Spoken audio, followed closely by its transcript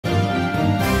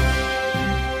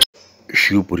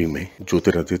शिवपुरी में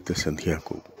ज्योतिरादित्य सिंधिया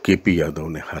को केपी यादव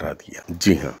ने हरा दिया।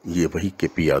 जी हाँ, ये वही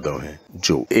केपी यादव हैं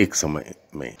जो एक समय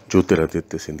में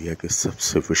ज्योतिरादित्य सिंधिया के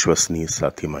सबसे विश्वसनीय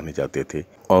साथी माने जाते थे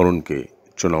और उनके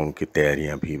चुनाव की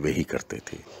तैयारियां भी वही करते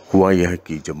थे। हुआ यह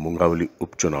कि जब मुंगावली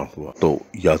उपचुनाव हुआ तो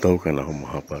यादव का नाम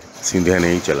वहां पर सिंधिया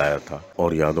ने ही चलाया था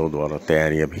और यादव द्वारा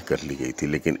तैयारियां भी कर ली गई थी,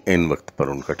 लेकिन इन वक्त पर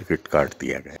उनका टिकट काट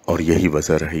दिया गया और यही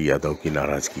वजह रही यादव की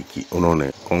नाराजगी की। उन्होंने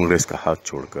कांग्रेस का हाथ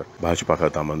छोड़कर भाजपा का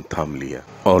दामन थाम लिया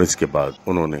और इसके बाद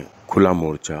उन्होंने खुला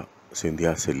मोर्चा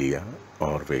सिंधिया से लिया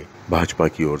और वे भाजपा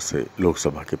की ओर से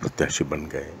लोकसभा के प्रत्याशी बन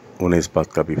गए। उन्हें इस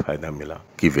बात का भी फायदा मिला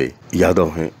कि वे यादव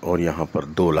हैं और यहाँ पर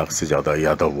 2 लाख से ज्यादा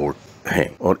यादव वोट हैं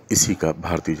और इसी का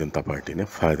भारतीय जनता पार्टी ने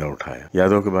फायदा उठाया।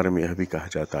 यादव के बारे में यह भी कहा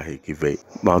जाता है कि वे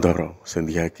माधवराव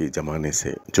सिंधिया के जमाने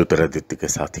से ज्योतिरादित्य के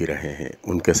साथ ही रहे हैं।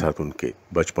 उनके साथ उनके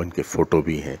बचपन के फोटो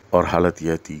भी हैं और हालत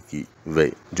यह थी कि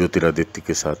वे ज्योतिरादित्य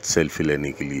के साथ सेल्फी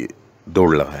लेने के लिए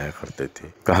दौड़ लगाया करते थे।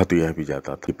 कहा तो यह भी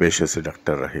जाता था कि पेशे से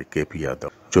डॉक्टर रहे केपी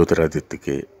यादव ज्योतिरादित्य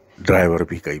के ड्राइवर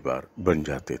भी कई बार बन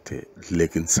जाते थे,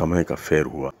 लेकिन समय का फेर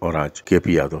हुआ और आज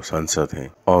केपी यादव सांसद हैं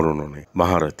और उन्होंने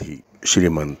महारथी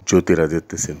श्रीमान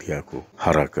ज्योतिरादित्य सिंधिया को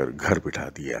हराकर घर बिठा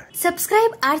दिया है।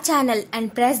 Subscribe our channel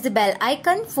and press the bell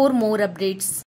icon for more updates.